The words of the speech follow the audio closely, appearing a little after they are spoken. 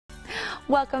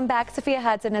Welcome back. Sofia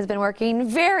Hudson has been working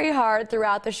very hard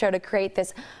throughout the show to create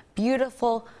this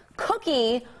beautiful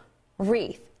cookie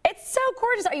wreath. It's so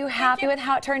gorgeous. Are you happy with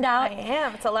how it turned out? I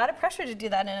am. It's a lot of pressure to do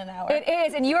that in an hour. It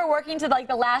is, and you were working to like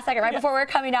the last second, right before we were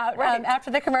coming out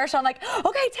after the commercial. I'm like,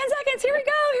 okay, 10 seconds, here we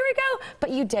go.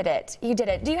 But you did it. You did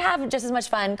it. Do you have just as much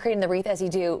fun creating the wreath as you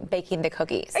do baking the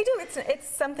cookies? I do. It's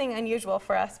something unusual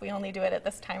for us. We only do it at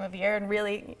this time of year and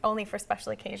really only for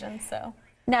special occasions. So.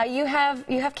 Now you have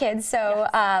kids, so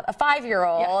yes. A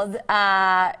 5-year-old.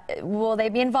 Yes. Will they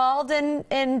be involved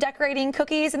in decorating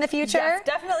cookies in the future?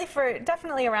 Yes,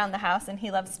 definitely around the house, and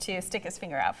he loves to stick his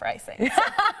finger out for icing. So.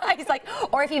 He's like,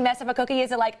 or if you mess up a cookie,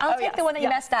 is it like, I'll take the one that you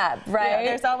messed up, right? Yeah,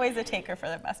 there's always a taker for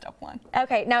the messed up one.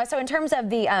 Okay, now so in terms of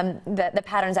the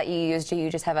patterns that you use, do you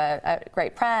just have a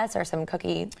great press or some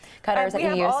cookie cutters that you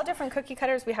use? We have all different cookie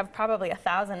cutters. We have probably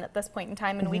 1,000 at this point in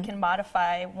time, and we can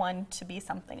modify one to be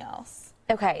something else.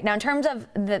 Okay, now in terms of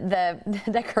the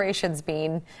decorations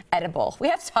being edible, we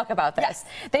have to talk about this. Yes.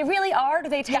 They really are? Do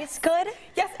they taste good?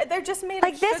 Yes, they're just made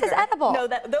like of this sugar. is edible. No,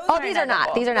 these are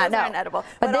not. These are not. Those aren't edible.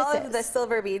 But this all of the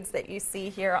silver beads that you see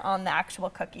here on the actual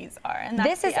cookies are. And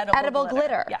that's this is edible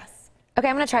glitter. Yes. Okay,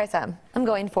 I'm going to try some. I'm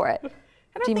going for it.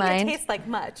 I don't think it tastes like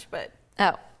much, but.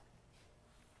 Oh.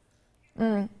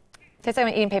 Tastes like I'm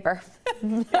eating paper.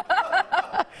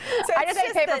 So I just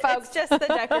ate paper, folks. It's just the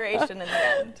decoration in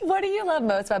the end. What do you love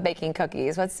most about baking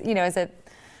cookies? Is it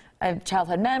a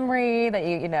childhood memory that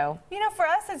you know? For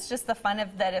us, it's just the fun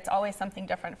of that it's always something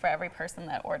different for every person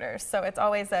that orders. So it's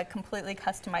always a completely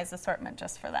customized assortment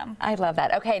just for them. I love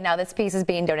that. Okay, now this piece is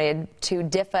being donated to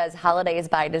DIFA's Holidays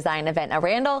by Design event. Now,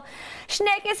 Randall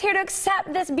Schnick is here to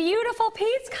accept this beautiful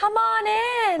piece. Come on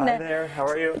in. Hi there. How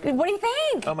are you? What do you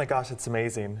think? Oh my gosh, it's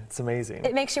amazing. It's amazing.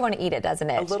 It makes you want to eat it, doesn't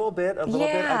it? A little bit. I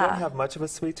don't have much of a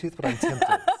sweet tooth, but I'm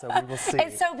tempted. So we will see.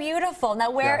 It's so beautiful.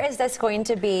 Now, where is this going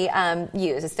to be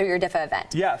used? It's through your DIFA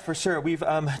event. Yeah, for sure. We've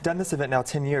done this event now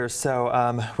 10 years. So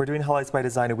we're doing Holidays by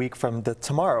Design a week from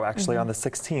tomorrow, actually, on the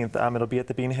 16th. It'll be at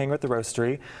the Bean Hanger at the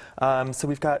Roastery. So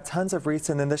we've got tons of wreaths,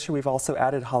 and then this year we've also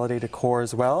added holiday decor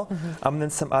as well. And then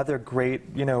some other great,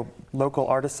 local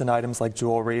artisan items like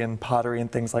jewelry and pottery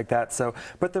and things like that. So,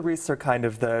 but the wreaths are kind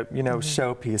of the,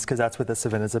 showpiece, because that's what this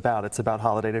event is about. It's about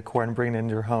holiday decor and bringing it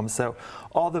into your home. So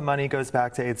all the money goes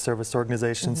back to aid service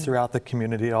organizations throughout the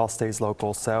community. It all stays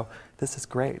local. So this is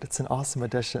great. It's an awesome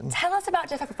addition. Tell us about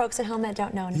DIFA for folks at home that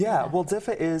don't know anything. Yeah, well,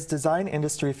 DIFA is Design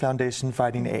Industry Foundation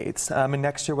Fighting AIDS. And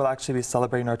next year we'll actually be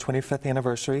celebrating our 25th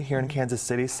anniversary here in Kansas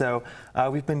City. So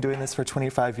we've been doing this for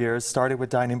 25 years, started with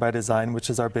Dining by Design, which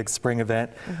is our big spring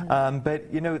event.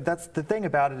 But, that's the thing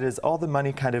about it is all the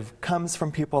money kind of comes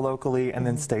from people locally and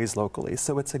then stays locally.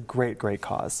 So it's a great, great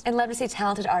cause. And love to see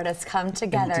talented artists come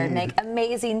together and make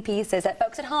amazing pieces that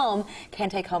folks at home can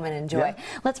take home and enjoy. Yeah.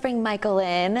 Let's bring Michael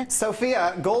in.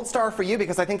 Sophia, gold star for you,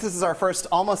 because I think this is our first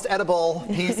almost edible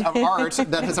piece of art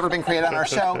that has ever been created on our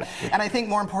show. And I think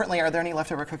more importantly, are there any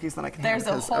leftover cookies that I can have?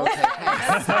 There's a whole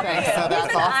Okay, so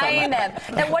that's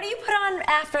awesome. Now, what do you put on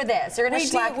after this? You're going to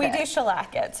shellac We do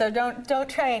shellac it, so don't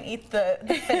try and eat the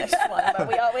finished one, but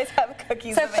we always have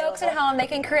cookies available. Folks at home, they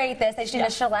can create this. They just need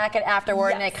to shellac it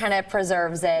afterward, and it kind of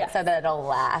preserves it so that it'll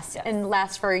last. And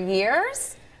last for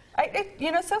years?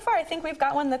 So far I think we've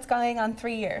got one that's going on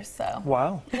 3 years. So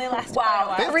wow, they last quite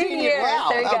a while. 3 years. Wow.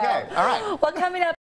 There you go. Okay. All right. Well, coming up.